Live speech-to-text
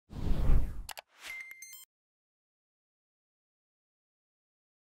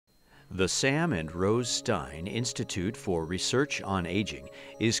The Sam and Rose Stein Institute for Research on Aging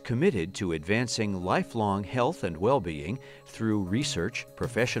is committed to advancing lifelong health and well-being through research,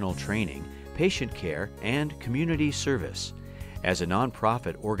 professional training, patient care, and community service. As a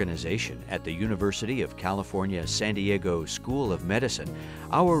nonprofit organization at the University of California, San Diego School of Medicine,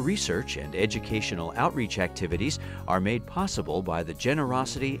 our research and educational outreach activities are made possible by the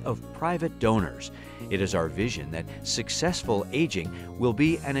generosity of private donors. It is our vision that successful aging will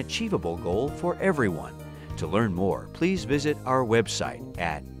be an achievable goal for everyone. To learn more, please visit our website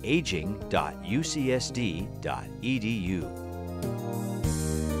at aging.ucsd.edu.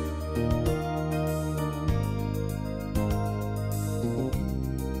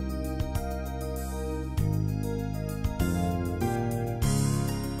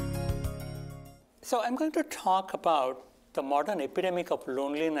 So I'm going to talk about the modern epidemic of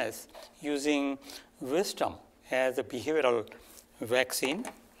loneliness using wisdom as a behavioral vaccine.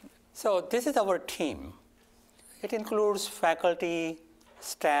 So this is our team. It includes faculty,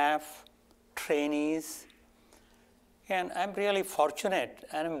 staff, trainees, and I'm really fortunate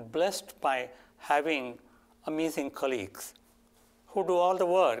and I'm blessed by having amazing colleagues who do all the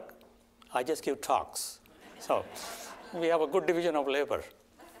work. I just give talks. So we have a good division of labor.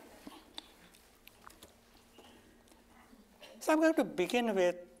 So I'm going to begin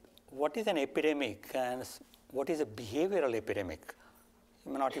with what is an epidemic and what is a behavioral epidemic.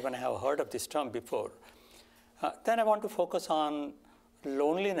 You may not even have heard of this term before. Then I want to focus on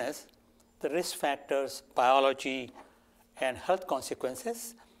loneliness, the risk factors, biology, and health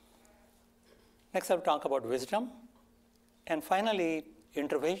consequences. Next, I'll talk about wisdom. And finally,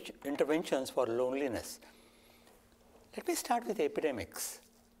 interventions for loneliness. Let me start with epidemics.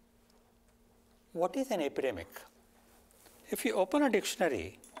 What is an epidemic? If you open a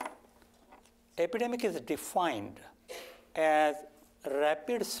dictionary, epidemic is defined as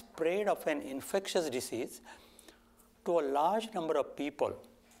rapid spread of an infectious disease to a large number of people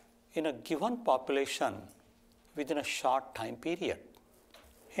in a given population within a short time period.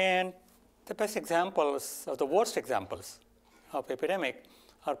 And the best examples, or the worst examples of epidemic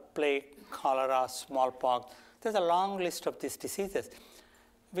are plague, cholera, smallpox. There's a long list of these diseases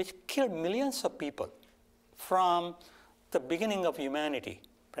which killed millions of people from the beginning of humanity,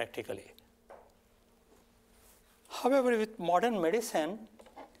 practically. However, with modern medicine,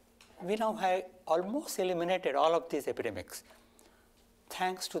 we now have almost eliminated all of these epidemics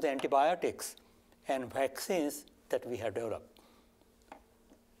thanks to the antibiotics and vaccines that we have developed.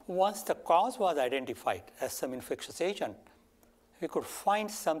 Once the cause was identified as some infectious agent, we could find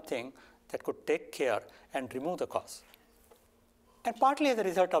something that could take care and remove the cause. And partly as a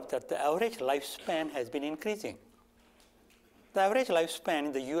result of that, the average lifespan has been increasing. The average lifespan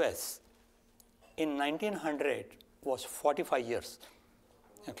in the US in 1900 was 45 years.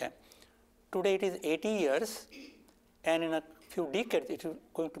 Okay. Today it is 80 years, and in a few decades it is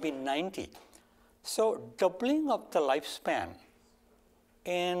going to be 90. So doubling of the lifespan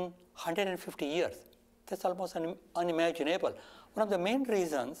in 150 years, that's almost unimaginable. One of the main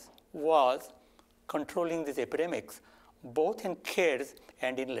reasons was controlling these epidemics, both in kids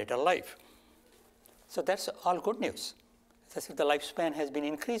and in later life. So that's all good news. As if the lifespan has been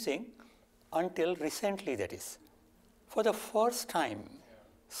increasing until recently, that is. For the first time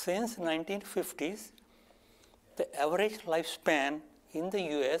since 1950s, the average lifespan in the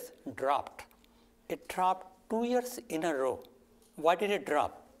US dropped. It dropped 2 years in a row. Why did it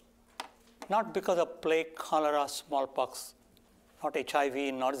drop? Not because of plague, cholera, smallpox, not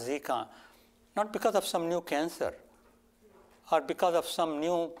HIV, not Zika, not because of some new cancer or because of some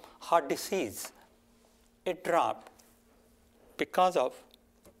new heart disease. It dropped because of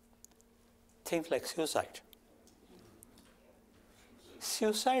things like suicide.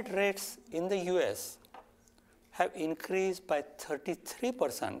 Suicide rates in the US have increased by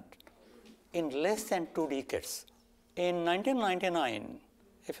 33% in less than 2 decades. In 1999,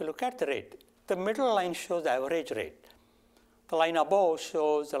 if you look at the rate, the middle line shows the average rate. The line above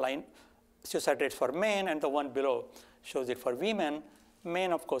shows the line suicide rates for men, and the one below shows it for women.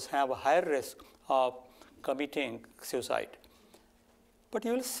 Men, of course, have a higher risk of committing suicide. But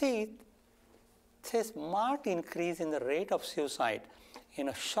you will see this marked increase in the rate of suicide in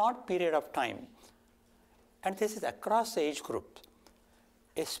a short period of time. And this is across the age group,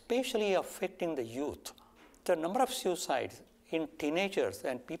 especially affecting the youth. The number of suicides in teenagers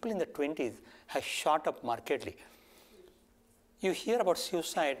and people in the 20s has shot up markedly. You hear about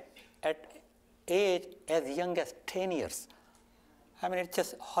suicide at age as young as 10 years. I mean, it's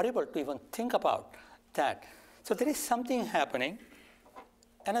just horrible to even think about that. So there is something happening.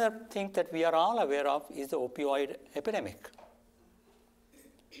 Another thing that we are all aware of is the opioid epidemic.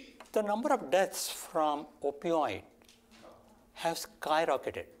 the number of deaths from opioid have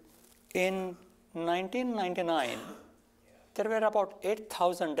skyrocketed. In 1999, there were about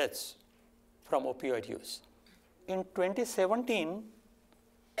 8,000 deaths from opioid use. In 2017,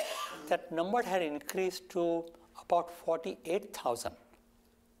 that number had increased to about 48,000.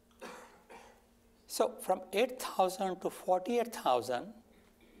 So from 8,000 to 48,000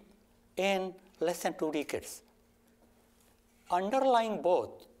 in less than 2 decades. Underlying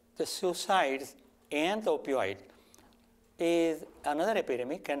both the suicides and the opioid is another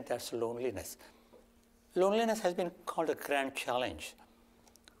epidemic, and that's loneliness. Loneliness has been called a grand challenge.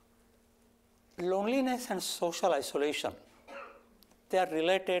 Loneliness and social isolation, they are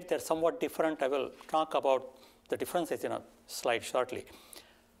related, they're somewhat different. I will talk about the differences in a slide shortly.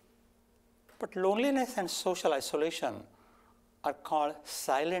 But loneliness and social isolation are called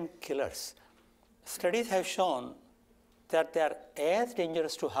silent killers. Studies have shown that they are as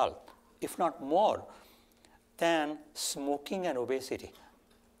dangerous to health, if not more, than smoking and obesity.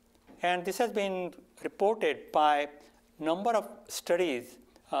 And this has been reported by a number of studies,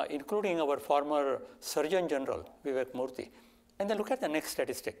 including our former Surgeon General, Vivek Murthy. And then look at the next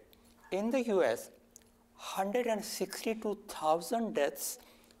statistic. In the US, 162,000 deaths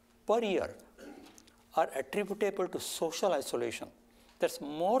per year are attributable to social isolation. That's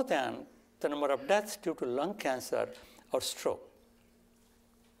more than the number of deaths due to lung cancer or stroke.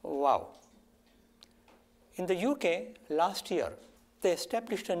 Wow. In the UK, last year, they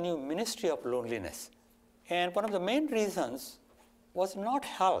established a new Ministry of Loneliness. And one of the main reasons was not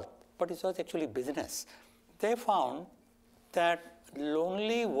health, but it was actually business. They found that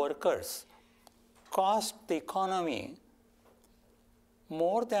lonely workers cost the economy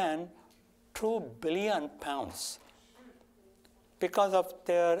more than £2 billion because of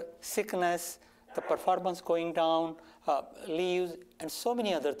their sickness, the performance going down, leaves, and so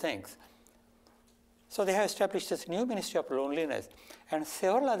many other things. So they have established this new Ministry of Loneliness, and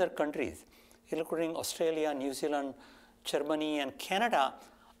several other countries, including Australia, New Zealand, Germany, and Canada,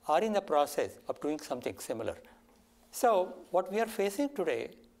 are in the process of doing something similar. So what we are facing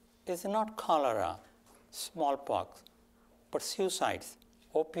today is not cholera, smallpox, but suicides,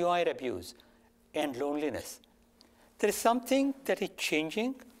 opioid abuse, and loneliness. There is something that is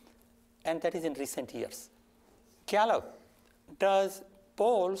changing, and that is in recent years. Gallup does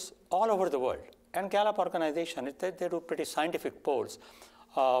polls all over the world. And Gallup organization, they do pretty scientific polls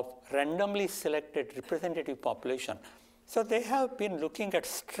of randomly selected representative population. So they have been looking at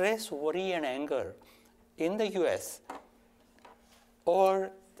stress, worry, and anger in the US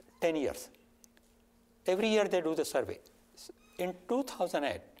over 10 years. Every year they do the survey. In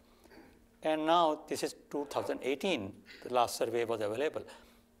 2008, and now this is 2018, the last survey was available,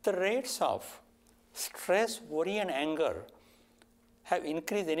 the rates of stress, worry, and anger have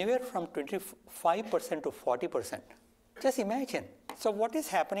increased anywhere from 25% to 40%. Just imagine. So what is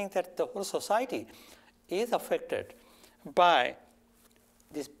happening that the whole society is affected by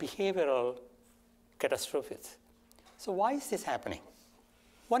these behavioral catastrophes. So why is this happening?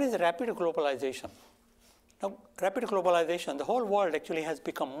 One is rapid globalization. Now, rapid globalization, the whole world actually has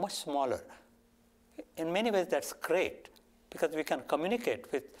become much smaller. In many ways, that's great because we can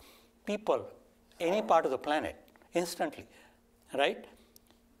communicate with people any part of the planet instantly, right?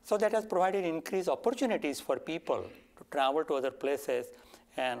 So that has provided increased opportunities for people to travel to other places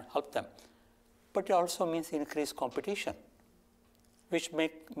and help them. But it also means increased competition, which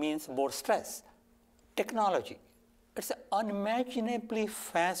means more stress. Technology. It's an unimaginably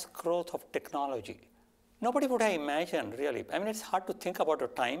fast growth of technology. Nobody would have imagined, really. I mean, it's hard to think about a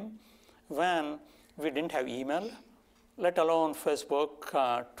time when we didn't have email, let alone Facebook,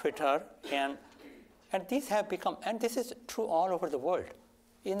 Twitter, and these have become, and this is true all over the world.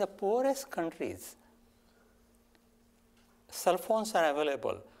 In the poorest countries, cell phones are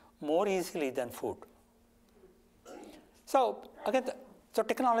available more easily than food. So again, so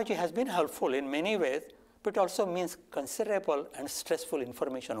technology has been helpful in many ways, but it also means considerable and stressful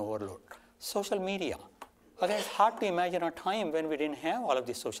information overload. Social media. Again, it's hard to imagine a time when we didn't have all of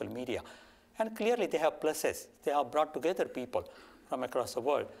this social media. And clearly they have pluses. They have brought together people from across the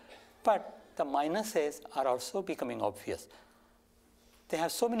world. But the minuses are also becoming obvious. They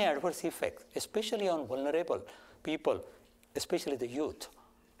have so many adverse effects, especially on vulnerable people, especially the youth.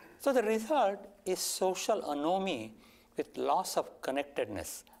 So the result is social anomie with loss of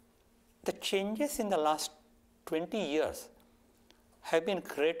connectedness. The changes in the last 20 years have been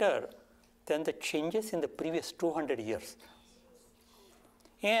greater than the changes in the previous 200 years.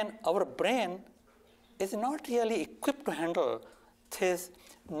 And our brain is not really equipped to handle this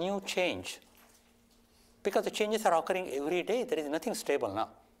new change because the changes are occurring every day. There is nothing stable now.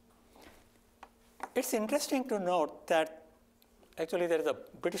 It's interesting to note that actually there is a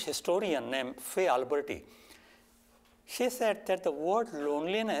British historian named Faye Alberti. She said that the word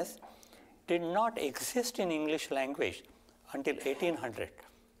loneliness did not exist in English language until 1800.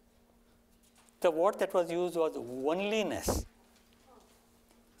 The word that was used was oneliness.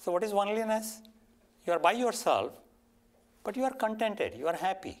 So what is oneliness? You are by yourself, but you are contented, you are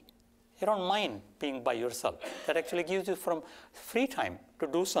happy. You don't mind being by yourself. That actually gives you from free time to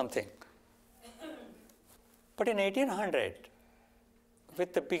do something. But in 1800,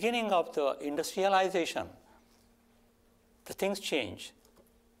 with the beginning of the industrialization, the things changed.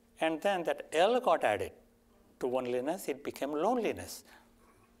 And then that L got added to loneliness, it became loneliness.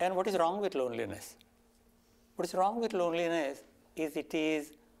 And what is wrong with loneliness? What is wrong with loneliness is it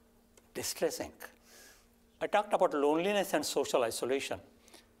is distressing. I talked about loneliness and social isolation.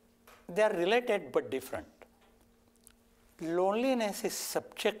 They are related but different. Loneliness is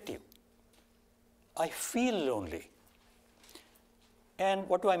subjective. I feel lonely. And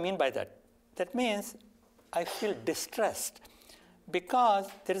what do I mean by that? That means I feel distressed because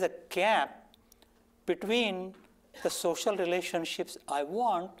there is a gap between the social relationships I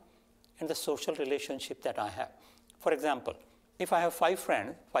want and the social relationship that I have. For example, if I have 5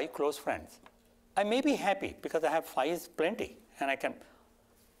 friends, 5 close friends, I may be happy because I have 5 is plenty and I can.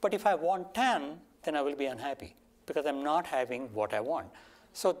 But if I want 10, then I will be unhappy because I'm not having what I want.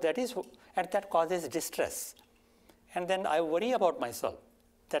 So that is, and that causes distress. And then I worry about myself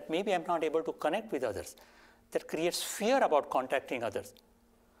that maybe I'm not able to connect with others. That creates fear about contacting others.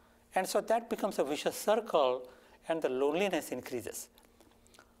 And so that becomes a vicious circle and the loneliness increases.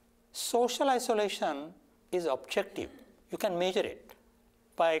 Social isolation is objective. You can measure it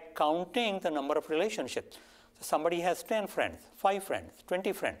by counting the number of relationships. So somebody has 10 friends, 5 friends,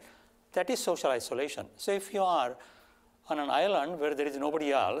 20 friends. That is social isolation. So if you are on an island where there is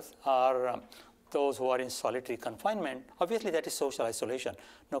nobody else, or those who are in solitary confinement, obviously that is social isolation,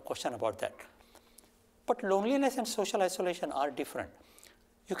 no question about that. But loneliness and social isolation are different.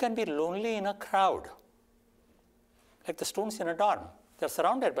 You can be lonely in a crowd, like the students in a dorm. They're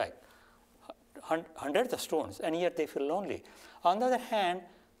surrounded by hundreds of students, and yet they feel lonely. On the other hand,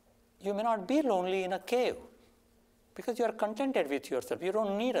 you may not be lonely in a cave because you are contented with yourself. You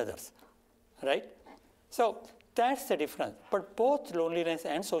don't need others, right? So that's the difference. But both loneliness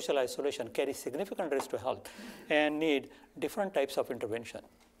and social isolation carry significant risk to health and need different types of intervention.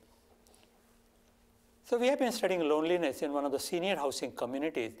 So we have been studying loneliness in one of the senior housing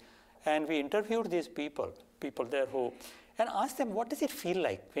communities, and we interviewed these people there who, and asked them, what does it feel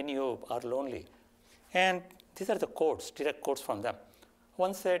like when you are lonely? And these are the quotes, direct quotes from them.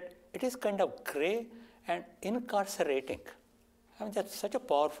 One said, it is kind of gray and incarcerating. I mean, that's such a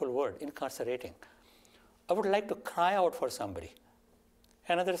powerful word, incarcerating. I would like to cry out for somebody.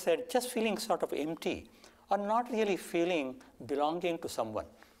 Another said, just feeling sort of empty or not really feeling belonging to someone.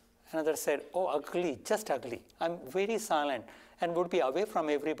 Another said, oh, ugly, just ugly. I'm very silent and would be away from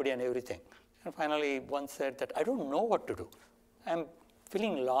everybody and everything. And finally, one said that I don't know what to do. I'm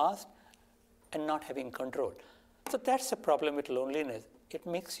feeling lost and not having control. So that's the problem with loneliness. It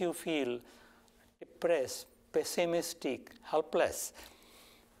makes you feel depressed, pessimistic, helpless.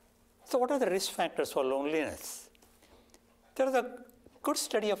 So what are the risk factors for loneliness? There is a good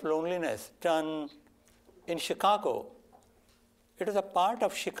study of loneliness done in Chicago. It is a part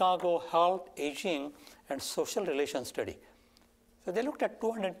of Chicago Health, Aging, and Social Relations Study. So they looked at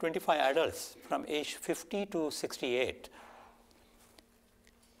 225 adults from age 50 to 68.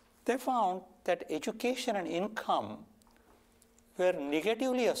 They found that education and income were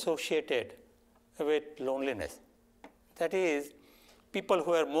negatively associated with loneliness. That is, people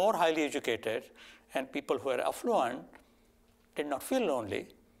who are more highly educated and people who are affluent did not feel lonely,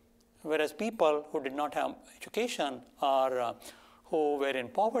 whereas people who did not have education or who were in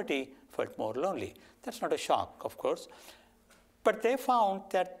poverty felt more lonely. That's not a shock, of course. But they found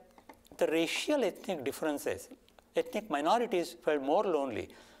that the racial ethnic differences, ethnic minorities felt more lonely.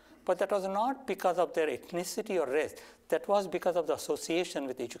 But that was not because of their ethnicity or race. That was because of the association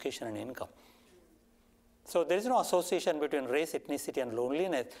with education and income. So there is no association between race, ethnicity, and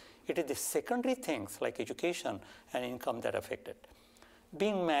loneliness. It is the secondary things like education and income that affect it.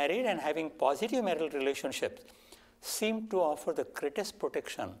 Being married and having positive marital relationships seem to offer the greatest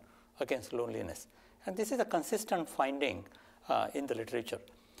protection against loneliness. And this is a consistent finding in the literature.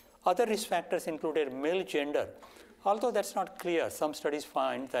 Other risk factors included male gender. Although that's not clear, some studies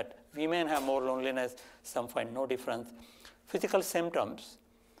find that women have more loneliness, some find no difference. Physical symptoms,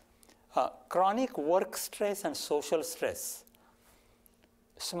 chronic work stress and social stress,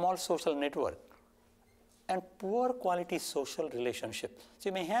 small social network, and poor quality social relationships. So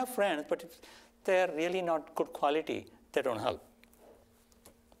you may have friends, but if they're really not good quality, they don't help.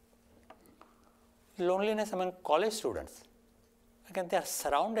 Loneliness among college students. Again, they are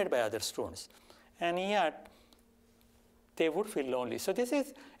surrounded by other students, and yet they would feel lonely. So this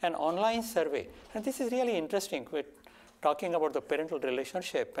is an online survey, and this is really interesting. We're talking about the parental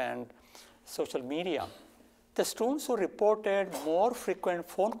relationship and social media. The students who reported more frequent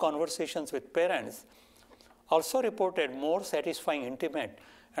phone conversations with parents also reported more satisfying, intimate,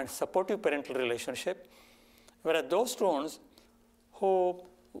 and supportive parental relationship, whereas those students who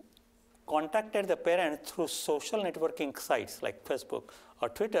contacted the parents through social networking sites like Facebook or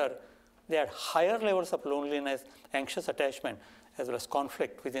Twitter, they had higher levels of loneliness, anxious attachment, as well as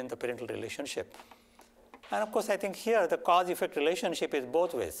conflict within the parental relationship. And of course, I think here the cause-effect relationship is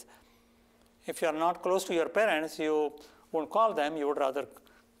both ways. If you are not close to your parents, you won't call them, you would rather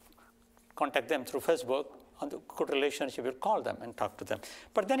contact them through Facebook. On the good relationship, you call them and talk to them.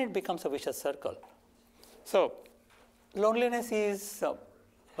 But then it becomes a vicious circle. So loneliness is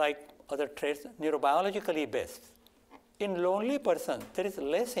like other traits, neurobiologically based. In lonely person, there is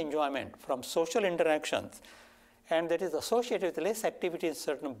less enjoyment from social interactions, and that is associated with less activity in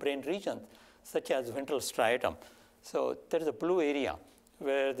certain brain regions, such as ventral striatum. So there is a blue area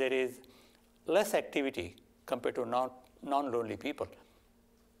where there is less activity compared to non-lonely people.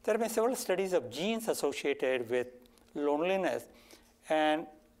 There have been several studies of genes associated with loneliness, and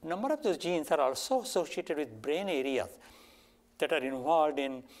a number of those genes are also associated with brain areas that are involved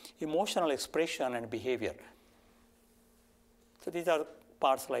in emotional expression and behavior. So these are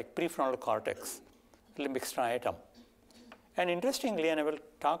parts like prefrontal cortex, limbic striatum. And interestingly, and I will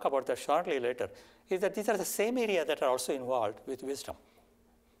talk about that shortly later, is that these are the same areas that are also involved with wisdom,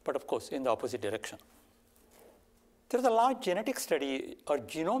 but of course in the opposite direction. There is a large genetic study or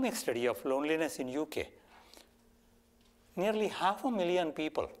genomic study of loneliness in UK. Nearly 500,000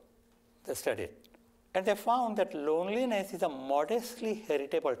 people they studied. And they found that loneliness is a modestly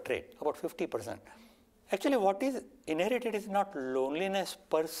heritable trait, about 50%. Actually, what is inherited is not loneliness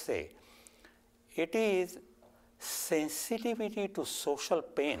per se. It is sensitivity to social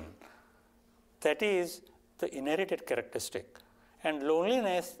pain. That is the inherited characteristic. And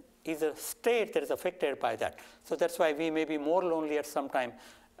loneliness is a state that is affected by that. So that's why we may be more lonely at some time,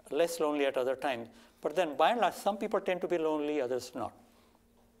 less lonely at other times. But then by and large, some people tend to be lonely, others not.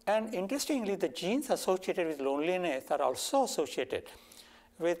 And interestingly, the genes associated with loneliness are also associated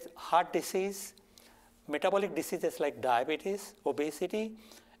with heart disease, metabolic diseases like diabetes, obesity,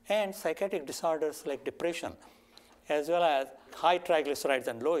 and psychiatric disorders like depression, as well as high triglycerides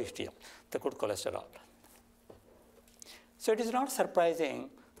and low HDL, the good cholesterol. So it is not surprising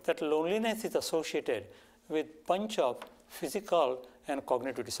that loneliness is associated with a bunch of physical and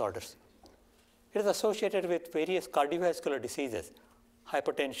cognitive disorders. It is associated with various cardiovascular diseases,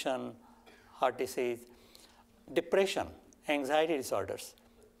 hypertension, heart disease, depression, anxiety disorders.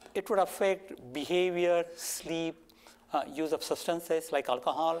 It would affect behavior, sleep, use of substances like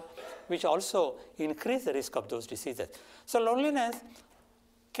alcohol, which also increase the risk of those diseases. So loneliness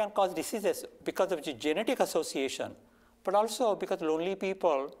can cause diseases because of the genetic association, but also because lonely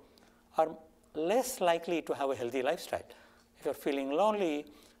people are less likely to have a healthy lifestyle. If you're feeling lonely,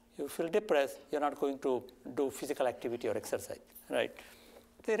 you feel depressed, you're not going to do physical activity or exercise, right?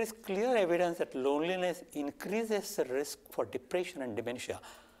 There is clear evidence that loneliness increases the risk for depression and dementia.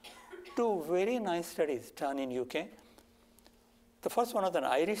 Two very nice studies done in UK. The first one was an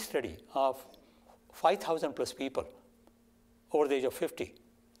Irish study of 5,000 plus people over the age of 50.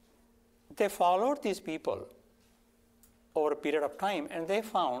 They followed these people over a period of time, and they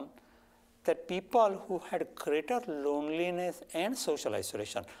found that people who had greater loneliness and social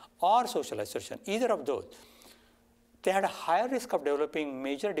isolation, or social isolation, either of those, they had a higher risk of developing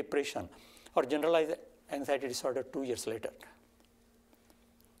major depression or generalized anxiety disorder 2 years later.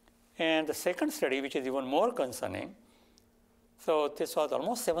 And the second study, which is even more concerning, so this was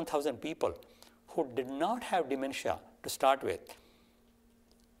almost 7,000 people who did not have dementia to start with.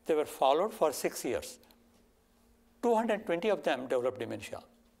 They were followed for 6 years. 220 of them developed dementia.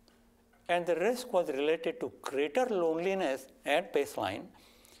 And the risk was related to greater loneliness at baseline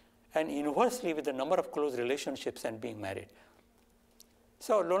and inversely with the number of close relationships and being married.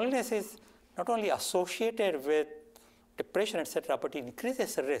 So loneliness is not only associated with depression, etc., but it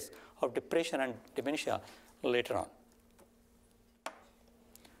increases the risk of depression and dementia later on.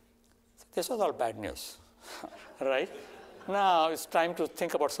 So this was all bad news, right? Now it's time to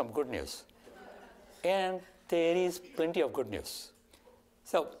think about some good news. And there is plenty of good news.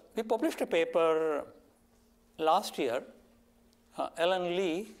 So we published a paper last year. Ellen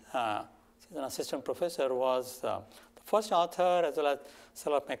Lee, she's an assistant professor, was the The first author, as well as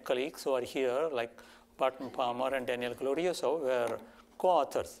some of my colleagues who are here, like Barton Palmer and Daniel Glorioso, were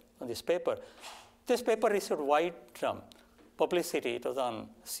co-authors on this paper. This paper received wide publicity. It was on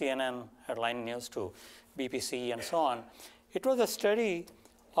CNN, headline news to BBC, and so on. It was a study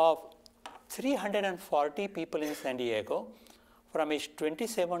of 340 people in San Diego from age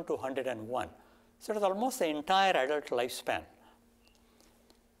 27 to 101. So it was almost the entire adult lifespan.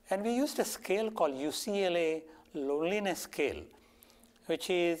 And we used a scale called UCLA Loneliness Scale, which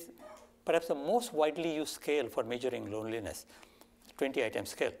is perhaps the most widely used scale for measuring loneliness, 20-item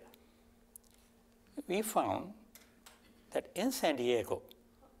scale. We found that in San Diego,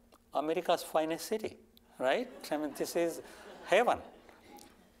 America's finest city, right? I mean, this is heaven.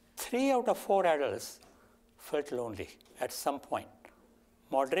 3 out of 4 adults felt lonely at some point,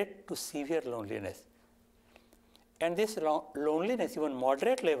 moderate to severe loneliness. And this loneliness, even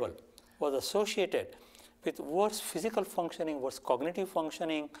moderate level, was associated with worse physical functioning, worse cognitive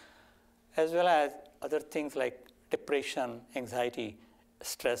functioning, as well as other things like depression, anxiety,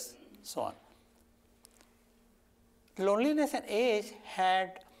 stress, so on. Loneliness and age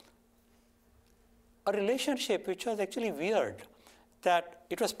had a relationship which was actually weird, that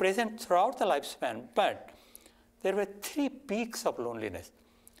it was present throughout the lifespan, but there were 3 peaks of loneliness.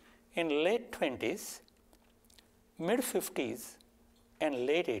 In late 20s, mid 50s, and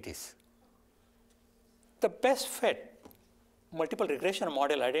late 80s. The best fit multiple regression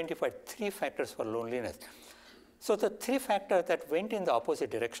model identified 3 factors for loneliness. So the 3 factors that went in the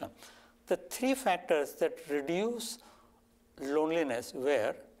opposite direction, the 3 factors that reduce loneliness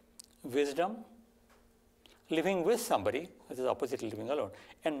were wisdom, living with somebody, which is opposite living alone,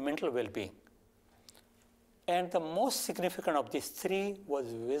 and mental well-being. And the most significant of these 3 was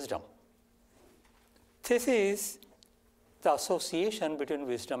wisdom. This is the association between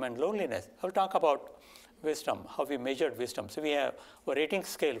wisdom and loneliness. I'll talk about wisdom, how we measured wisdom. So we have a rating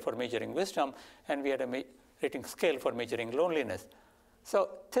scale for measuring wisdom, and we had a rating scale for measuring loneliness. So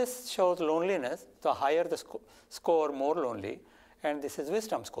this shows loneliness. The higher the score, more lonely, and this is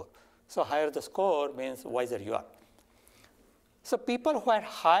wisdom score. So higher the score means wiser you are. So people who had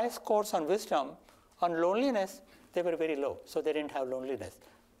high scores on wisdom, on loneliness, they were very low, so they didn't have loneliness.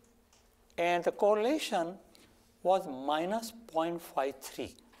 And the correlation was minus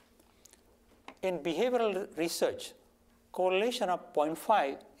 0.53. In behavioral research, correlation of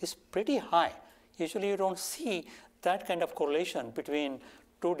 0.5 is pretty high. Usually you don't see that kind of correlation between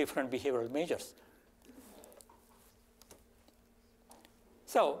 2 different behavioral measures.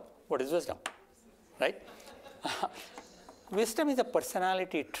 So what is wisdom, right? Wisdom is a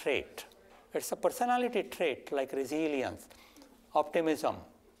personality trait. It's a personality trait like resilience, optimism,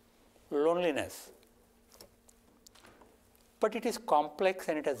 loneliness. But it is complex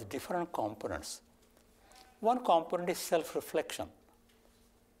and it has different components. One component is self-reflection,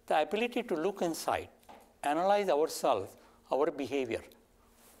 the ability to look inside, analyze ourselves, our behavior.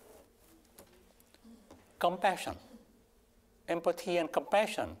 Compassion, empathy and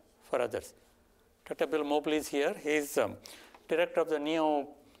compassion for others. Dr. Bill Mobley is here. He is director of the new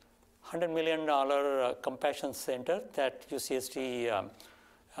 $100 million compassion center that UCSD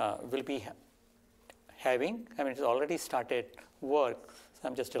will be having. I mean, it's already started work, so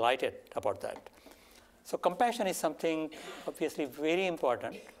I'm just delighted about that. So compassion is something obviously very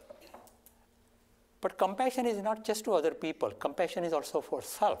important. But compassion is not just to other people. Compassion is also for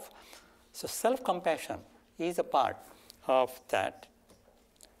self. So self-compassion is a part of that.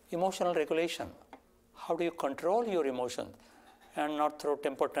 Emotional regulation. How do you control your emotions and not throw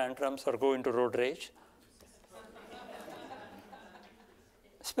temper tantrums or go into road rage?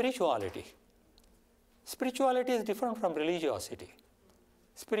 Spirituality. Spirituality is different from religiosity.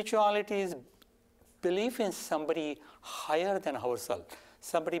 Spirituality is belief in somebody higher than ourselves,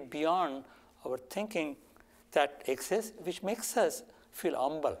 somebody beyond our thinking that exists, which makes us feel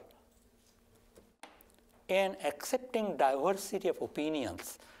humble. And accepting diversity of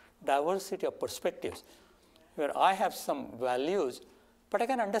opinions, diversity of perspectives, where I have some values, but I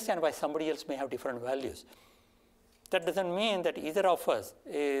can understand why somebody else may have different values. That doesn't mean that either of us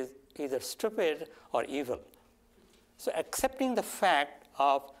is either stupid or evil. So accepting the fact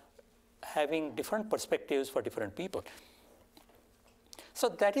of having different perspectives for different people. So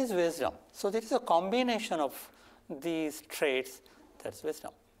that is wisdom. So there is a combination of these traits, that's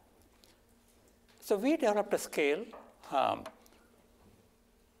wisdom. So we developed a scale.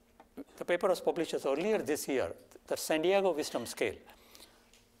 The paper was published earlier this year, the San Diego Wisdom Scale.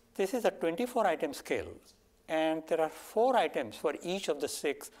 This is a 24-item scale, and there are 4 items for each of the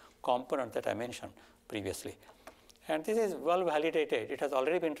 6 components that I mentioned previously. And this is well validated. It has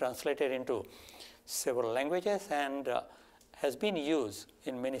already been translated into several languages and has been used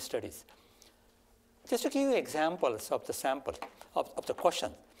in many studies. Just to give you examples of the sample, of the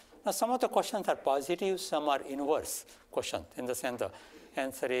question. Now, some of the questions are positive, some are inverse questions, in the sense the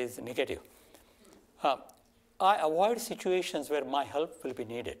answer is negative. I avoid situations where my help will be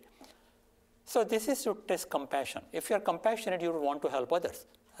needed. So this is to test compassion. If you are compassionate, you would want to help others,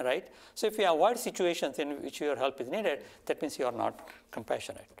 right? So if you avoid situations in which your help is needed, that means you are not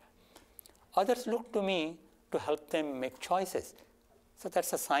compassionate. Others look to me to help them make choices. So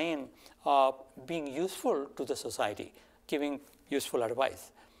that's a sign of being useful to the society, giving useful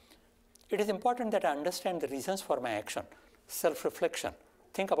advice. It is important that I understand the reasons for my action, self-reflection.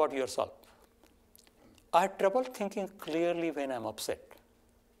 Think about yourself. I have trouble thinking clearly when I'm upset.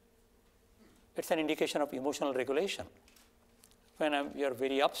 It's an indication of emotional regulation. When you're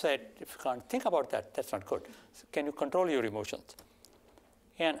very upset, if you can't think about that, that's not good. So can you control your emotions?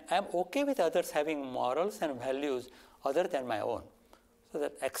 And I'm okay with others having morals and values other than my own. So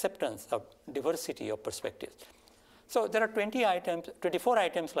that acceptance of diversity of perspectives. So there are 24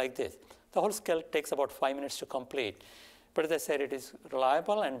 items like this. The whole scale takes about 5 minutes to complete. But as I said, it is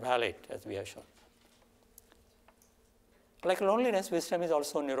reliable and valid, as we have shown. Like loneliness, wisdom is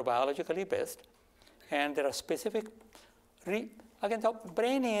also neurobiologically based. And there are specific, again, the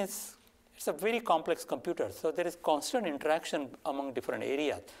brain it's a very complex computer. So there is constant interaction among different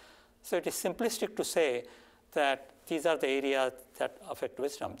areas. So it is simplistic to say that these are the areas that affect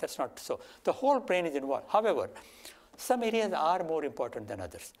wisdom. That's not so. The whole brain is involved. However, some areas are more important than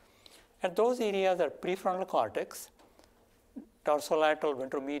others. And those areas are prefrontal cortex, dorsolateral,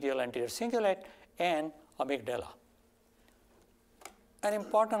 ventromedial, anterior cingulate, and amygdala. An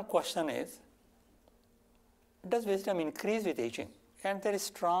important question is, does wisdom increase with aging? And there is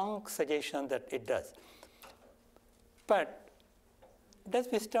strong suggestion that it does. But does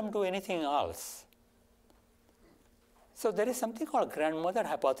wisdom do anything else? So there is something called grandmother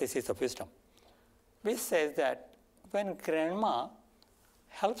hypothesis of wisdom, which says that when grandma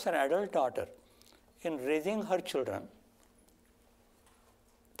helps her adult daughter in raising her children,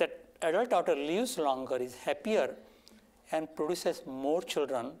 that adult daughter lives longer, is happier, and produces more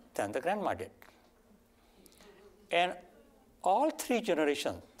children than the grandma did. And all three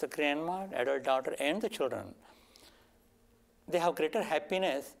generations, the grandma, adult daughter, and the children, they have greater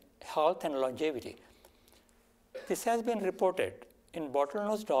happiness, health, and longevity. This has been reported in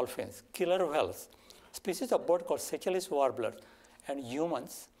bottlenose dolphins, killer whales, species of bird called Seychelles warblers, and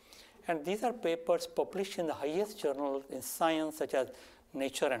humans. And these are papers published in the highest journals in science, such as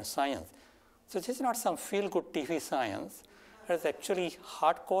Nature and Science. So this is not some feel-good TV science. It is actually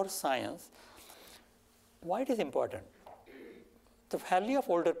hardcore science. Why it is important? The value of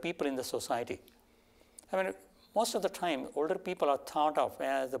older people in the society. I mean, most of the time, older people are thought of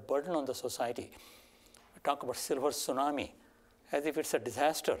as a burden on the society. We talk about silver tsunami, as if it's a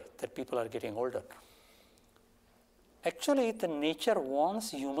disaster that people are getting older. Actually, the nature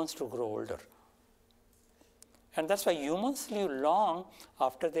wants humans to grow older. And that's why humans live long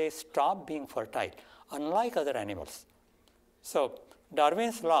after they stop being fertile, unlike other animals. So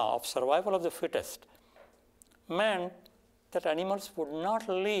Darwin's law of survival of the fittest meant that animals would not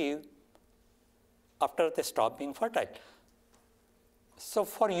live after they stop being fertile. So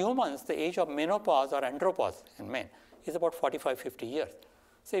for humans, the age of menopause or andropause in men is about 45, 50 years.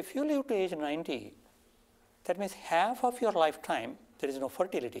 So if you live to age 90, that means half of your lifetime, there is no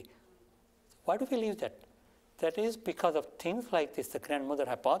fertility. Why do we leave that? That is because of things like this, the grandmother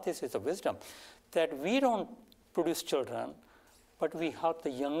hypothesis of wisdom, that we don't produce children, but we help the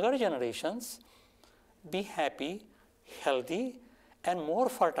younger generations be happy, healthy, and more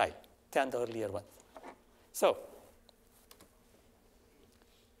fertile than the earlier ones. So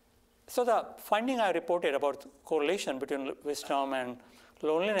the finding I reported about correlation between wisdom and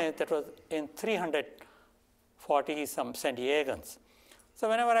loneliness, that was in 340 some San Diegans. So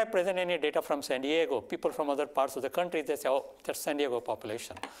whenever I present any data from San Diego, people from other parts of the country, they say, oh, that's San Diego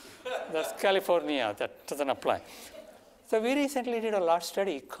population. That's California, that doesn't apply. So we recently did a large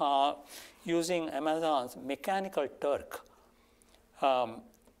study using Amazon's mechanical Turk.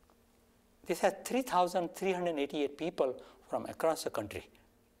 This had 3,388 people from across the country.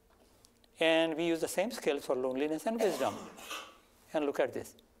 And we use the same scale for loneliness and wisdom. And look at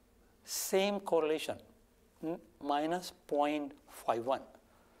this. Same correlation, minus 0.51.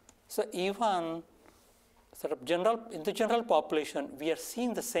 So even sort of in the general population, we are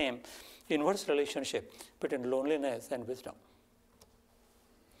seeing the same inverse relationship between loneliness and wisdom.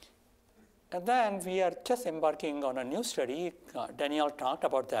 And then we are just embarking on a new study. Danielle talked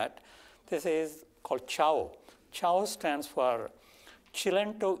about that. This is called CHOW, CHAO stands for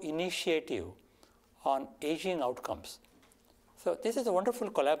Cilento Initiative on Aging Outcomes. So this is a wonderful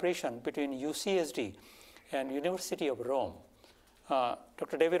collaboration between UCSD and University of Rome.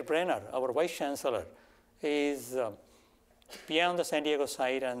 Dr. David Brenner, our Vice Chancellor, is PI on the San Diego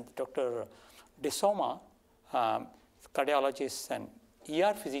side, and Dr. De Soma, cardiologist and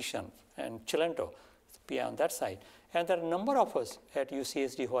ER physician, and Cilento, PI on that side. And there are a number of us at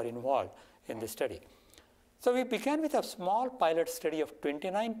UCSD who are involved in this study. So we began with a small pilot study of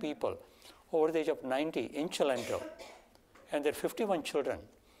 29 people over the age of 90 in Cilento, and there are 51 children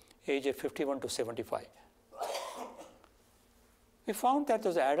aged 51 to 75. We found that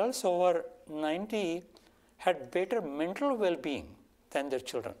those adults over 90 had better mental well-being than their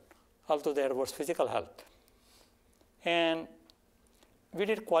children, although there was physical health. And we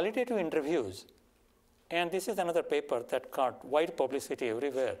did qualitative interviews, and this is another paper that got wide publicity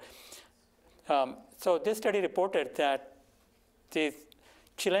everywhere. So this study reported that these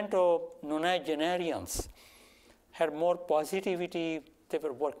Cilento nonagenarians had more positivity, they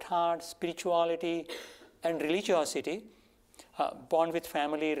were worked hard, spirituality and religiosity, bond with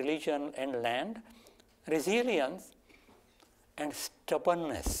family, religion and land, resilience and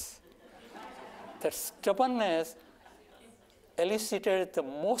stubbornness. That stubbornness elicited the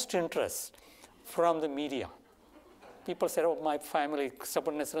most interest from the media. People said, oh, my family,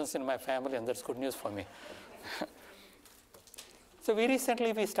 stubbornness runs in my family, and that's good news for me. So we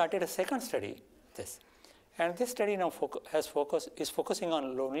recently started a second study, and this study now is focusing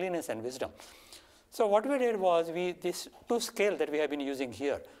on loneliness and wisdom. So what we did was this two scale that we have been using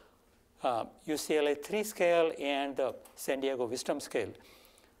here, UCLA 3 scale and the San Diego Wisdom scale.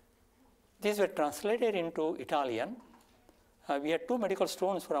 These were translated into Italian. We had two medical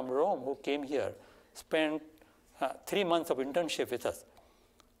students from Rome who came here, spent 3 months of internship with us.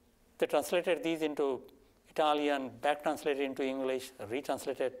 They translated these into Italian, back translated into English,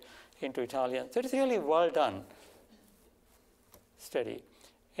 retranslated into Italian. So it's really well done study.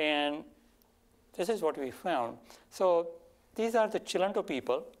 And this is what we found. So these are the Cilento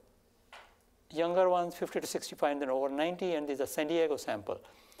people, younger ones 50 to 65 and then over 90, and these are San Diego sample.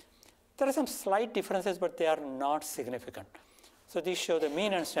 There are some slight differences, but they are not significant. So these show the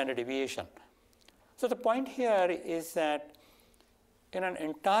mean and standard deviation. So the point here is that in an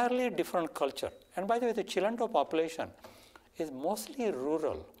entirely different culture, and by the way, the Cilento population is mostly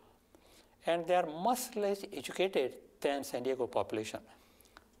rural, and they are much less educated than San Diego population.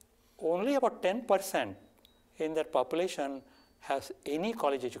 Only about 10% in their population has any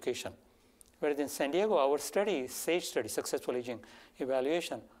college education, whereas in San Diego, our study, SAGE study, Successful Aging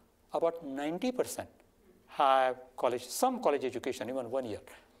Evaluation, about 90% have some college education, even 1 year.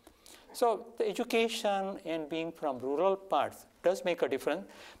 So the education and being from rural parts does make a difference,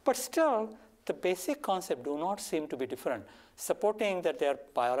 but still the basic concept do not seem to be different, supporting that they are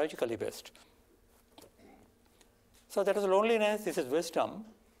biologically based. So that is loneliness, this is wisdom.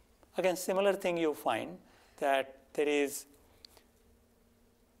 Again, similar thing you find that there is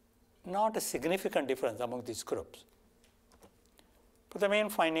not a significant difference among these groups. But the main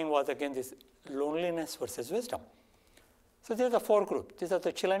finding was again this loneliness versus wisdom. So these are the four groups. These are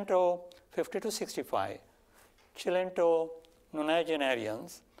the Cilento 50 to 65, Cilento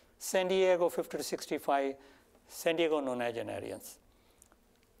nonagenarians, San Diego 50 to 65, San Diego nonagenarians.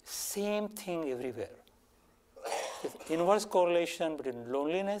 Same thing everywhere. This inverse correlation between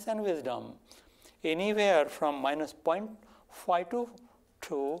loneliness and wisdom, anywhere from minus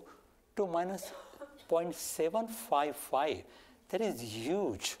 0.522 to minus 0.755. That is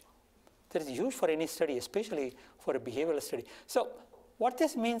huge. That is huge for any study, especially for a behavioral study. So what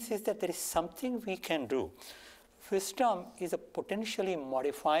this means is that there is something we can do. Wisdom is a potentially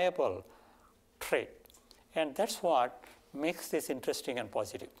modifiable trait, and that's what makes this interesting and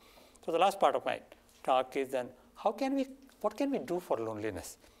positive. So the last part of my talk is then what can we do for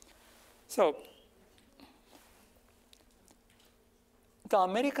loneliness? So the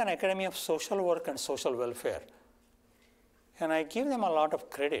American Academy of Social Work and Social Welfare, and I give them a lot of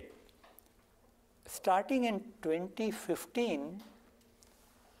credit. Starting in 2015,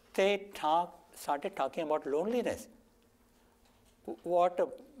 they started talking about loneliness, what an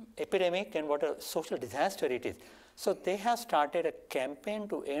epidemic and what a social disaster it is. So they have started a campaign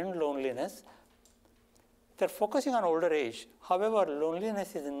to end loneliness. They're focusing on older age. However,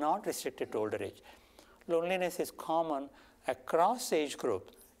 loneliness is not restricted to older age. Loneliness is common across age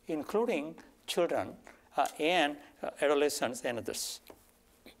groups, including children and adolescents and others.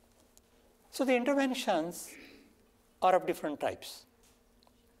 So the interventions are of different types.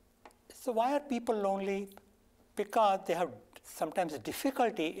 So why are people lonely? Because they have sometimes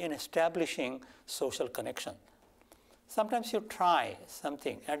difficulty in establishing social connection. Sometimes you try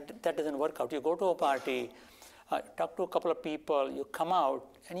something and that doesn't work out. You go to a party, talk to a couple of people, you come out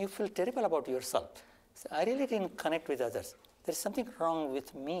and you feel terrible about yourself. So I really didn't connect with others. There's something wrong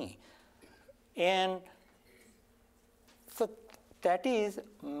with me. And so that is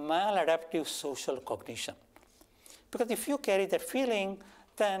maladaptive social cognition. Because if you carry that feeling,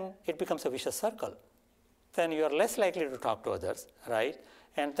 then it becomes a vicious circle. Then you are less likely to talk to others, right?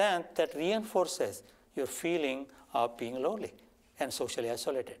 And then that reinforces your feeling of being lonely and socially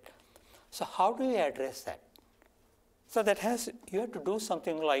isolated. So how do you address that? So you have to do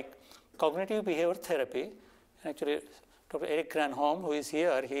something like cognitive behavior therapy. Actually, Dr. Eric Granholm, who is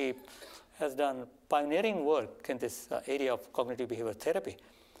here, he has done pioneering work in this area of cognitive behavior therapy,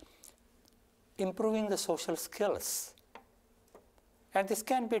 improving the social skills. And this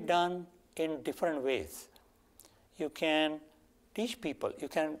can be done in different ways. You can teach people, you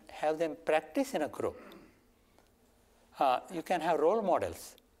can have them practice in a group. You can have role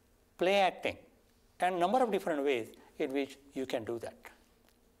models, play acting, and a number of different ways in which you can do that.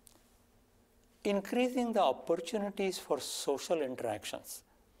 Increasing the opportunities for social interactions.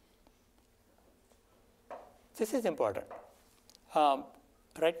 This is important.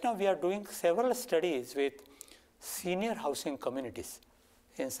 Right now we are doing several studies with senior housing communities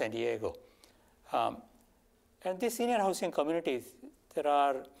in San Diego. And these senior housing communities, there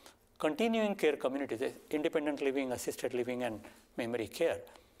are continuing care communities, independent living, assisted living, and memory care.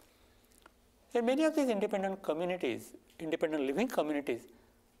 In many of these independent communities, independent living communities,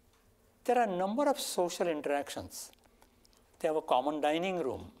 there are a number of social interactions. They have a common dining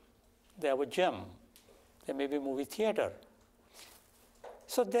room, they have a gym, there may be a movie theater.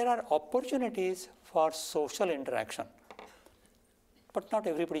 So there are opportunities for social interaction, but not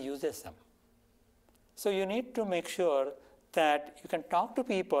everybody uses them. So you need to make sure that you can talk to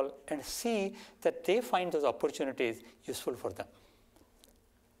people and see that they find those opportunities useful for them.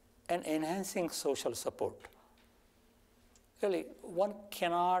 And enhancing social support. Really, one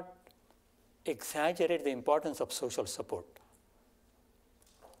cannot exaggerate the importance of social support.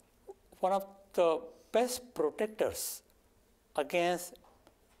 One of the best protectors against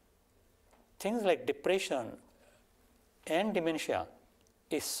things like depression and dementia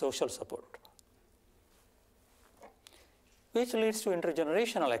is social support, which leads to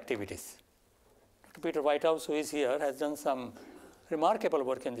intergenerational activities. Dr. Peter Whitehouse, who is here, has done some remarkable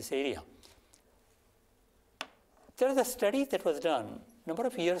work in this area. There is a study that was done a number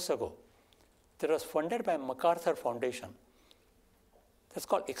of years ago that was funded by MacArthur Foundation. That's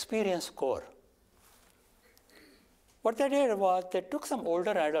called Experience Core. What they did was they took some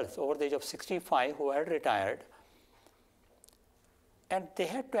older adults over the age of 65 who had retired, and they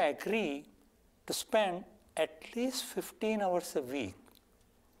had to agree to spend at least 15 hours a week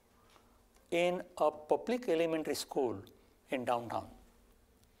in a public elementary school in downtown.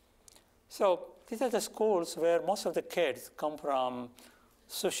 So these are the schools where most of the kids come from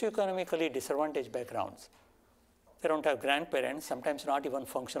socioeconomically disadvantaged backgrounds. They don't have grandparents, sometimes not even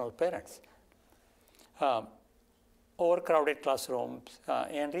functional parents. Overcrowded classrooms,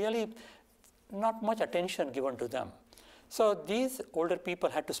 and really not much attention given to them. So these older people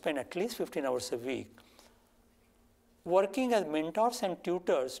had to spend at least 15 hours a week working as mentors and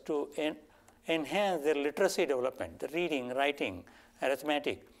tutors to enhance their literacy development, the reading, writing,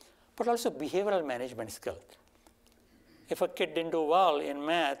 arithmetic, but also behavioral management skills. If a kid didn't do well in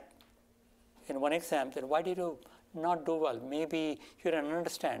math in one exam, then why did you not do well? Maybe you didn't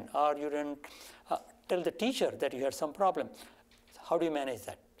understand, or you didn't tell the teacher that you had some problem. How do you manage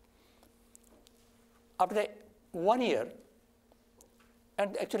that? After 1 year,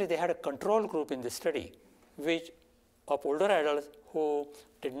 and actually they had a control group in the study, which of older adults who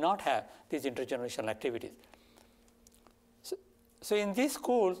did not have these intergenerational activities. So in these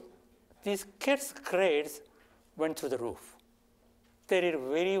schools, these kids' grades went through the roof. They did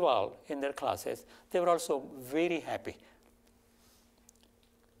very well in their classes. They were also very happy.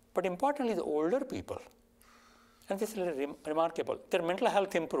 But importantly, the older people, and this is really remarkable, their mental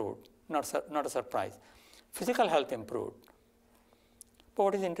health improved, not a surprise. Physical health improved. But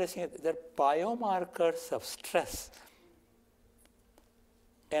what is interesting is their biomarkers of stress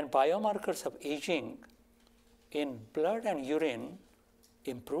and biomarkers of aging in blood and urine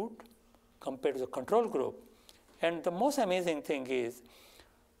improved compared to the control group. And the most amazing thing is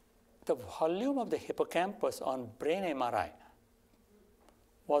the volume of the hippocampus on brain MRI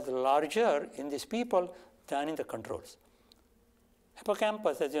was larger in these people than in the controls.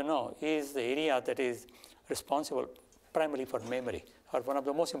 Hippocampus, as you know, is the area that is responsible primarily for memory, or one of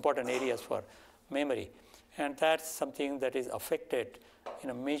the most important areas for memory. And that's something that is affected in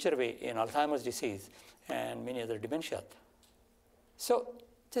a major way in Alzheimer's disease and many other dementia. So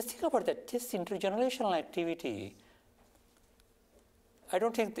just think about that. This intergenerational activity, I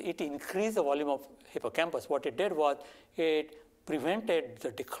don't think it increased the volume of hippocampus. What it did was it prevented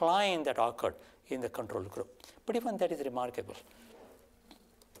the decline that occurred in the control group. But even that is remarkable.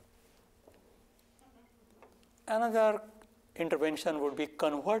 Another intervention would be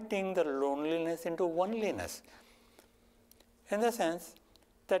converting the loneliness into oneliness, in the sense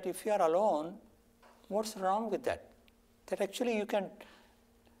that if you are alone, what's wrong with that? That actually you can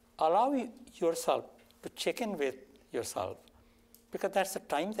allow yourself to check in with yourself, because that's the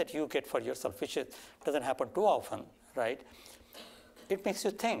time that you get for yourself, which doesn't happen too often, right? It makes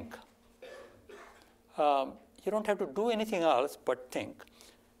you think. You don't have to do anything else but think.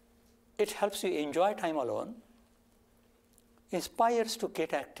 It helps you enjoy time alone, inspires to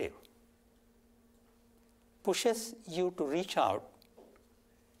get active, pushes you to reach out,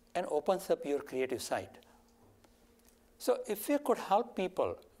 and opens up your creative side. So if we could help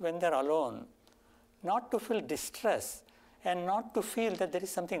people when they're alone, not to feel distress and not to feel that there is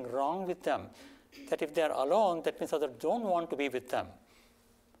something wrong with them, that if they're alone, that means others don't want to be with them.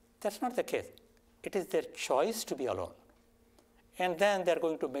 That's not the case. It is their choice to be alone. And then they're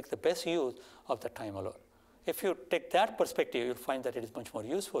going to make the best use of the time alone. If you take that perspective, you'll find that it is much more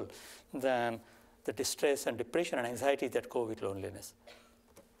useful than the distress and depression and anxiety that go with loneliness.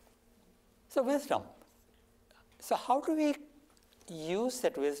 So wisdom. So how do we use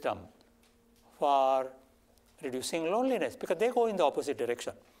that wisdom for reducing loneliness? Because they go in the opposite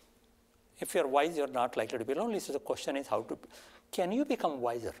direction. If you're wise, you're not likely to be lonely. So the question is, can you become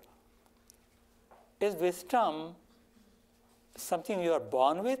wiser? Is wisdom something you are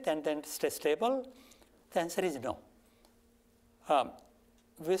born with and then stay stable? The answer is no.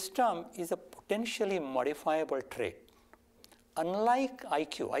 Wisdom is a potentially modifiable trait. Unlike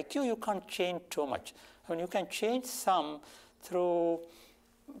IQ you can't change too much. I mean, you can change some through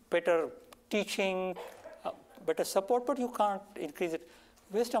better teaching, better support, but you can't increase it.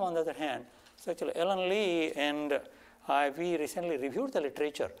 Wisdom, on the other hand, so actually Ellen Lee and we recently reviewed the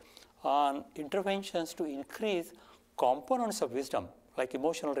literature on interventions to increase components of wisdom, like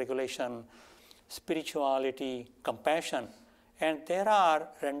emotional regulation, spirituality, compassion, and there are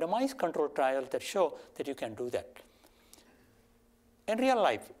randomized controlled trials that show that you can do that. In real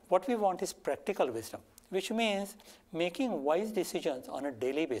life, what we want is practical wisdom, which means making wise decisions on a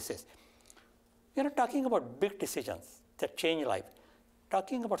daily basis. We're not talking about big decisions that change life,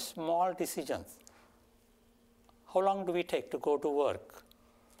 talking about small decisions. How long do we take to go to work?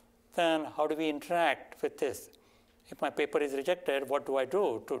 Then how do we interact with this? If my paper is rejected, what do I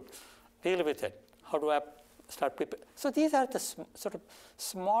do to deal with it? How do I start preparing? So these are the sort of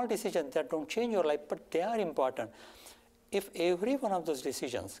small decisions that don't change your life, but they are important. If every one of those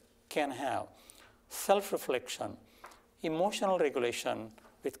decisions can have self-reflection, emotional regulation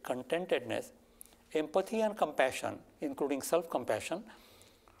with contentedness, empathy and compassion, including self-compassion,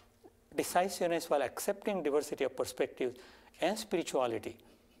 decisiveness while accepting diversity of perspectives, and spirituality.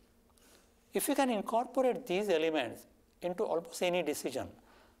 If you can incorporate these elements into almost any decision,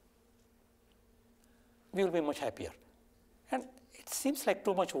 we will be much happier. And it seems like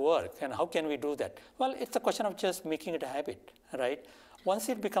too much work, and how can we do that? Well, it's a question of just making it a habit, right? Once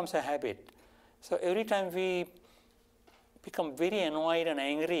it becomes a habit, so every time we become very annoyed and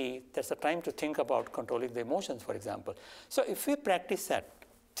angry, there's a time to think about controlling the emotions, for example. So if we practice that,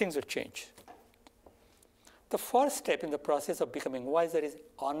 things will change. The first step in the process of becoming wiser is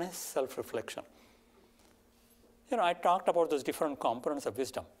honest self-reflection. I talked about those different components of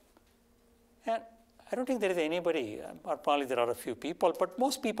wisdom. And I don't think there is anybody, or probably there are a few people, but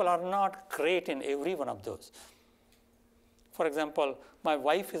most people are not great in every one of those. For example, my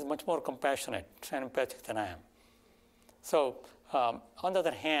wife is much more compassionate and empathic than I am. So on the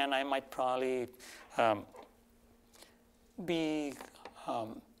other hand, I might probably be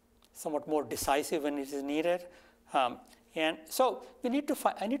somewhat more decisive when it is needed. And so I need to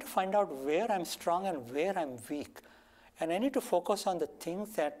find out where I'm strong and where I'm weak. And I need to focus on the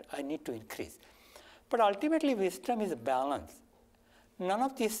things that I need to increase. But ultimately, wisdom is a balance. None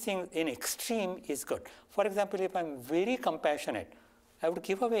of these things in extreme is good. For example, if I'm very compassionate, I would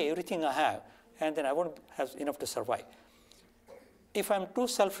give away everything I have, and then I won't have enough to survive. If I'm too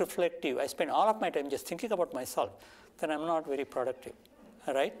self-reflective, I spend all of my time just thinking about myself, then I'm not very productive,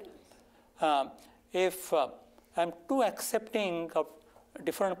 all right? If I'm too accepting of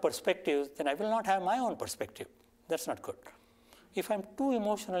different perspectives, then I will not have my own perspective. That's not good. If I'm too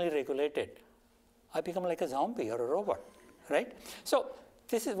emotionally regulated, I become like a zombie or a robot, right? So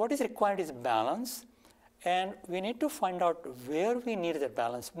this is what is required is balance, And we need to find out where we need that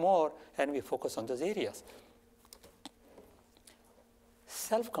balance more, and we focus on those areas.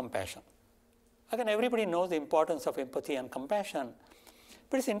 Self-compassion. Again, everybody knows the importance of empathy and compassion,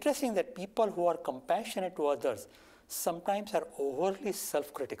 but it's interesting that people who are compassionate to others sometimes are overly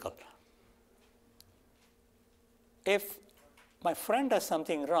self-critical. If my friend does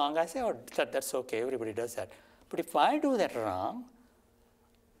something wrong, I say, oh, that's okay, everybody does that. But if I do that wrong,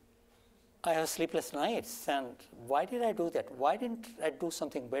 I have sleepless nights, and why did I do that? Why didn't I do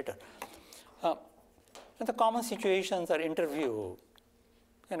something better? And the common situations are interview,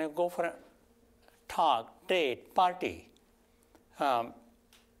 go for a talk, date, party.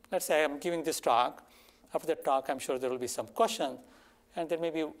 Let's say I'm giving this talk. After the talk, I'm sure there will be some questions, and there may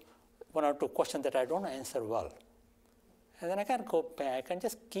be one or two questions that I don't answer well. And then I can go back and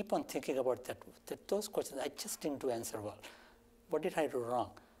just keep on thinking about those questions I just didn't answer well. What did I do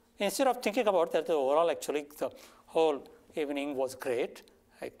wrong? Instead of thinking about that, overall, actually, the whole evening was great.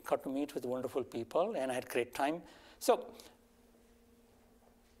 I got to meet with wonderful people, and I had great time. So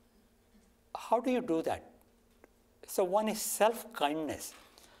how do you do that? So one is self-kindness.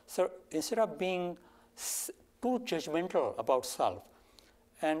 So instead of being too judgmental about self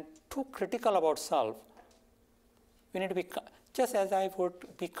and too critical about self, we need to be, just as I would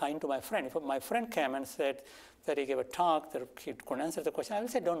be kind to my friend. If my friend came and said that he gave a talk, that he couldn't answer the question, I will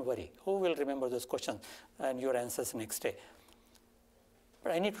say, don't worry. Who will remember those questions and your answers next day?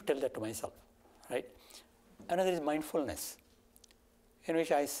 But I need to tell that to myself, right? Another is mindfulness, in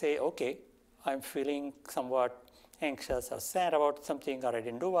which I say, okay, I'm feeling somewhat anxious or sad about something, or I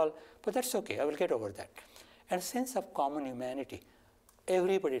didn't do well, but that's okay, I will get over that. And sense of common humanity.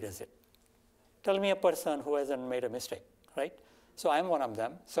 Everybody does it. Tell me a person who hasn't made a mistake, right? So I'm one of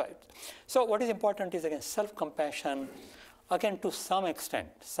them. So what is important is, again, self-compassion. Again, to some extent,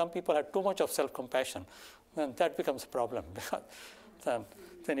 some people have too much of self-compassion, then that becomes a problem, because then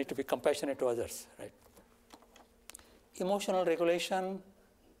they need to be compassionate to others, right? Emotional regulation,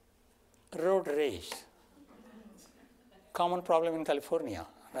 road rage. Common problem in California,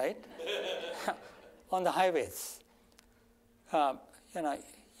 right? On the highways.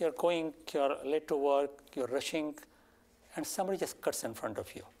 You're late to work, you're rushing, and somebody just cuts in front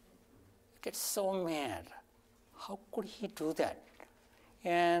of you. You get so mad. How could he do that?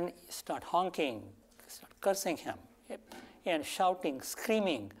 And you start honking, start cursing him, and shouting,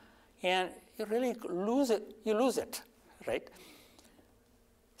 screaming, and you really lose it. You lose it, right?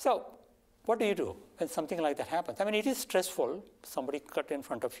 So what do you do when something like that happens? I mean, it is stressful. Somebody cut in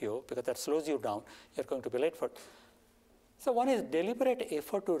front of you, because that slows you down. You're going to be late for it. So one is deliberate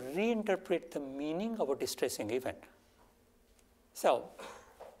effort to reinterpret the meaning of a distressing event. So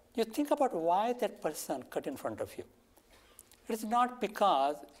you think about why that person cut in front of you. It is not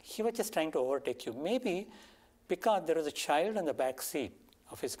because he was just trying to overtake you. Maybe because there was a child in the back seat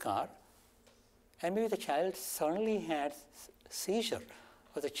of his car, and maybe the child suddenly had seizure,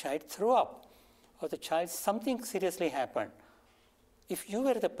 or the child threw up, or the child, something seriously happened. If you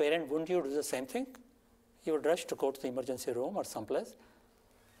were the parent, wouldn't you do the same thing? You would rush to go to the emergency room or someplace.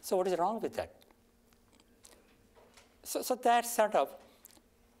 So what is wrong with that? So that sort of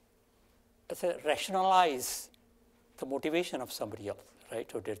rationalize the motivation of somebody else, right,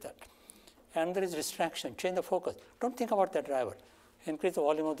 who did that. And there is distraction, change the focus. Don't think about that driver. Increase the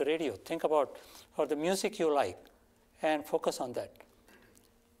volume of the radio. Think about, or the music you like, and focus on that.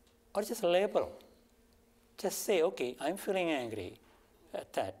 Or just label. Just say, okay, I'm feeling angry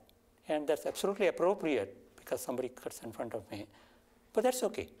at that. And that's absolutely appropriate because somebody cuts in front of me. But that's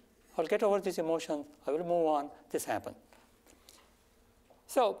okay. I'll get over these emotions. I will move on. This happened.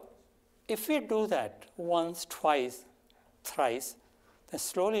 So if we do that once, twice, thrice, then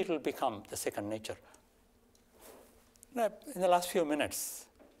slowly it will become the second nature. In the last few minutes,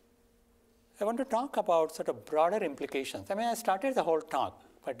 I want to talk about sort of broader implications. I mean, I started the whole talk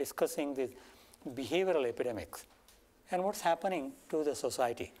by discussing these behavioral epidemics and what's happening to the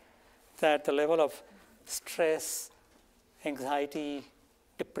society. That the level of stress, anxiety,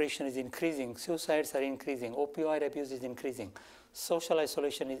 depression is increasing, suicides are increasing, opioid abuse is increasing, social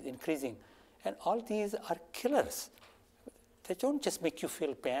isolation is increasing, and all these are killers. They don't just make you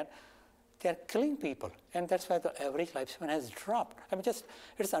feel bad, they are killing people, and that's why the average lifespan has dropped. I mean,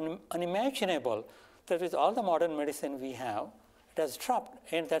 it's unimaginable that with all the modern medicine we have, it has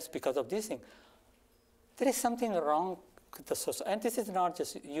dropped, and that's because of this thing. There is something wrong with the society, and this is not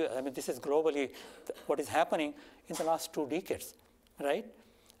just you, I mean, this is globally what is happening in the last 2 decades, right?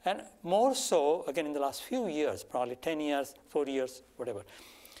 And more so, again, in the last few years, probably 10 years, 4 years, whatever.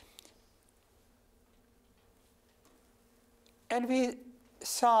 And we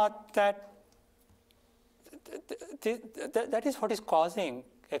saw that that is what is causing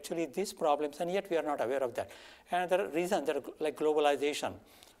actually these problems, and yet we are not aware of that. And there are reasons that are like globalization,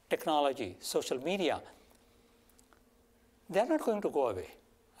 technology, social media. They are not going to go away,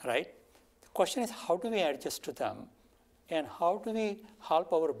 right? The question is, how do we adjust to them, and how do we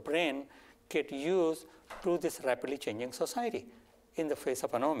help our brain get used to this rapidly changing society in the face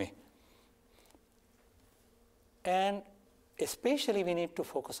of anomie? And especially we need to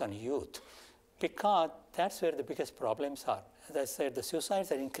focus on youth, because that's where the biggest problems are. As I said, the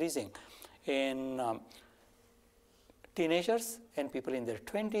suicides are increasing in teenagers and people in their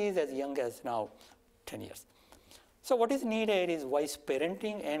 20s, as young as now 10 years. So what is needed is wise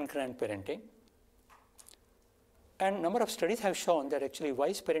parenting and grandparenting. And a number of studies have shown that actually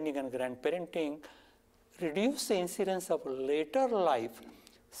wise parenting and grandparenting reduce the incidence of later life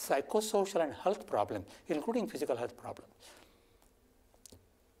psychosocial and health problems, including physical health problems.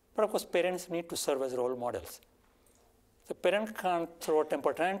 But of course, parents need to serve as role models. The parent can't throw a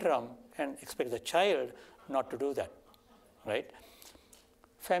temper tantrum and expect the child not to do that, right?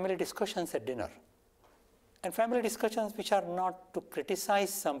 Family discussions at dinner. And family discussions which are not to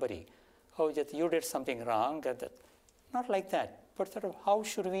criticize somebody, oh, that you did something wrong, not like that, but sort of how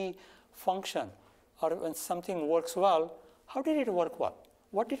should we function? Or when something works well, how did it work well?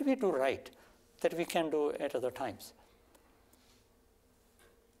 What did we do right that we can do at other times?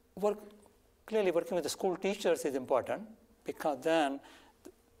 Clearly, working with the school teachers is important, because then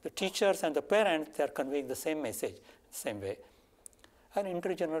the teachers and the parents, they are conveying the same message, same way. And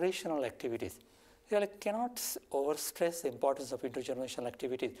intergenerational activities. I cannot overstress the importance of intergenerational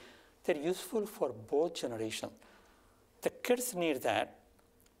activities. They're useful for both generations. The kids need that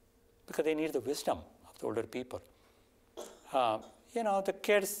because they need the wisdom of the older people. The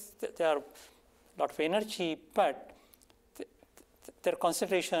kids, they are a lot of energy, but their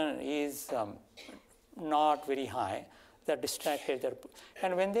concentration is not very high. They're distracted.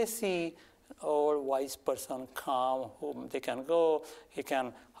 And when they see an old wise person come, whom they can go, he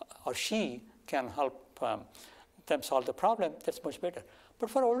can or she can help them solve the problem, that's much better. But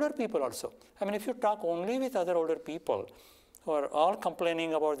for older people also, if you talk only with other older people who are all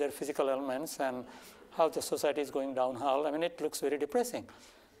complaining about their physical ailments and how the society is going downhill, it looks very depressing.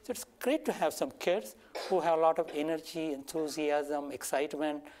 So it's great to have some kids who have a lot of energy, enthusiasm,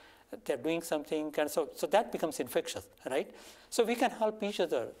 excitement. They're doing something, and so that becomes infectious, right? So we can help each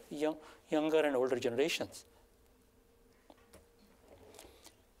other, younger and older generations.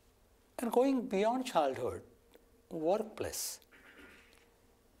 And going beyond childhood, workplace.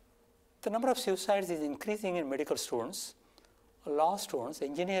 The number of suicides is increasing in medical students, law students,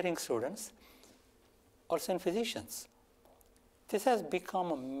 engineering students, also in physicians. This has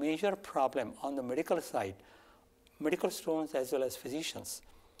become a major problem on the medical side, medical students as well as physicians.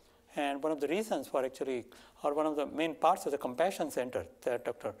 And one of the reasons for one of the main parts of the Compassion Center that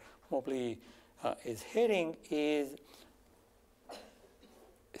Dr. Mobley is heading is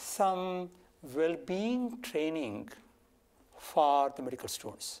some well-being training for the medical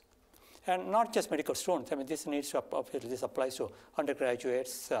students. And not just medical students. This needs to, obviously, this applies to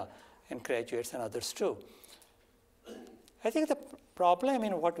undergraduates and graduates and others too. I think the problem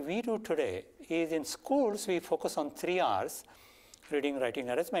in what we do today is in schools, we focus on 3 R's, reading, writing,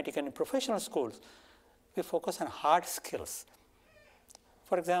 arithmetic, and in professional schools, we focus on hard skills.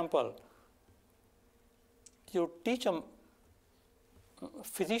 For example, you teach a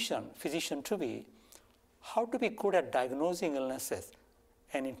physician to be, how to be good at diagnosing illnesses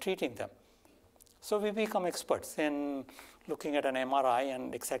and in treating them. So we become experts in looking at an MRI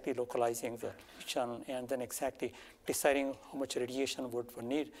and exactly localizing the region and then exactly deciding how much radiation would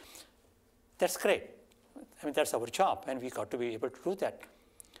need. That's great. That's our job, and we got to be able to do that.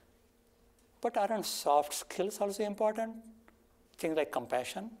 But aren't soft skills also important? Things like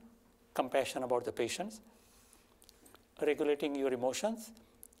compassion about the patients, regulating your emotions.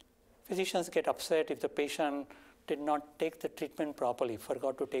 Physicians get upset if the patient did not take the treatment properly,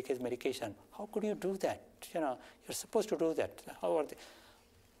 forgot to take his medication. How could you do that? You're supposed to do that. How are they?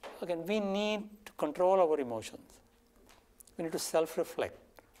 Again, we need to control our emotions. We need to self-reflect.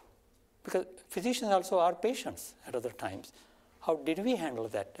 Because physicians also are patients at other times. How did we handle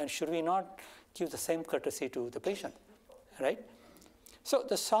that? And should we not give the same courtesy to the patient, right? So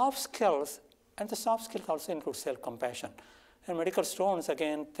the soft skills, and the soft skills also include self-compassion. And medical students,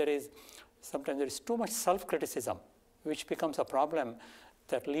 again, sometimes there is too much self-criticism, which becomes a problem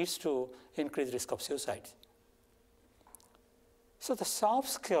that leads to increased risk of suicides. So the soft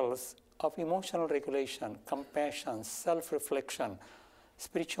skills of emotional regulation, compassion, self-reflection,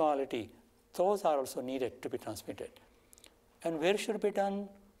 spirituality, those are also needed to be transmitted. And where should it be done?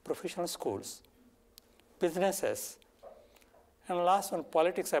 Professional schools, businesses. And last one,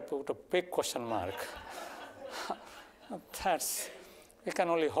 politics, I put a big question mark. We can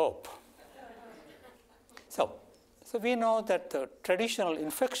only hope. So we know that the traditional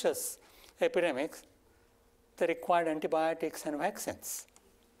infectious epidemics, they required antibiotics and vaccines.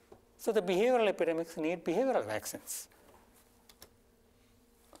 So the behavioral epidemics need behavioral vaccines.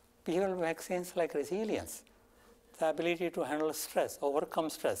 Behavioral vaccines like resilience, the ability to handle stress, overcome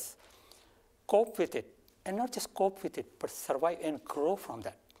stress, cope with it, and not just cope with it, but survive and grow from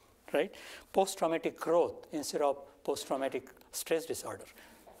that, right? Post-traumatic growth instead of post-traumatic stress disorder.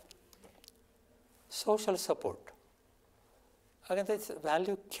 Social support. Again, this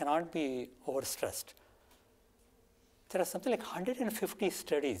value cannot be overstressed. There are something like 150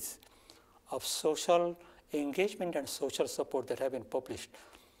 studies of social engagement and social support that have been published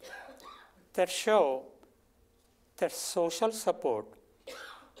that show that social support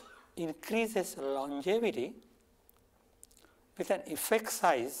increases longevity with an effect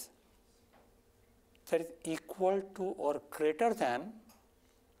size that is equal to or greater than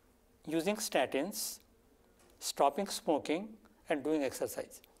using statins, stopping smoking, and doing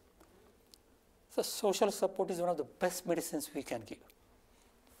exercise. So social support is one of the best medicines we can give.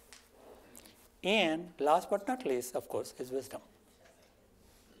 And last but not least, of course, is wisdom.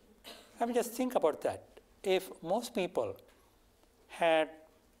 I mean, just think about that. If most people had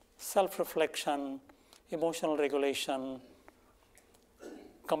self-reflection, emotional regulation,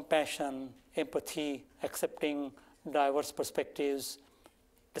 compassion, empathy, accepting diverse perspectives,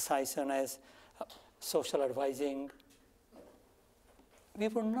 decisiveness, social advising, we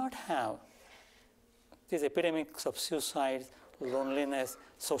would not have these epidemics of suicide, loneliness,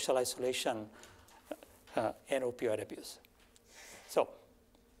 social isolation, and opioid abuse. So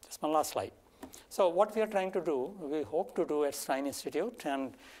that's my last slide. So what we are trying to do, we hope to do at Stein Institute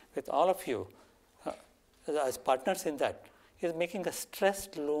and with all of you as partners in that, is making a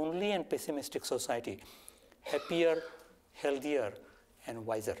stressed, lonely, and pessimistic society happier, healthier, and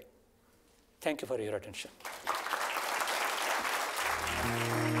wiser. Thank you for your attention.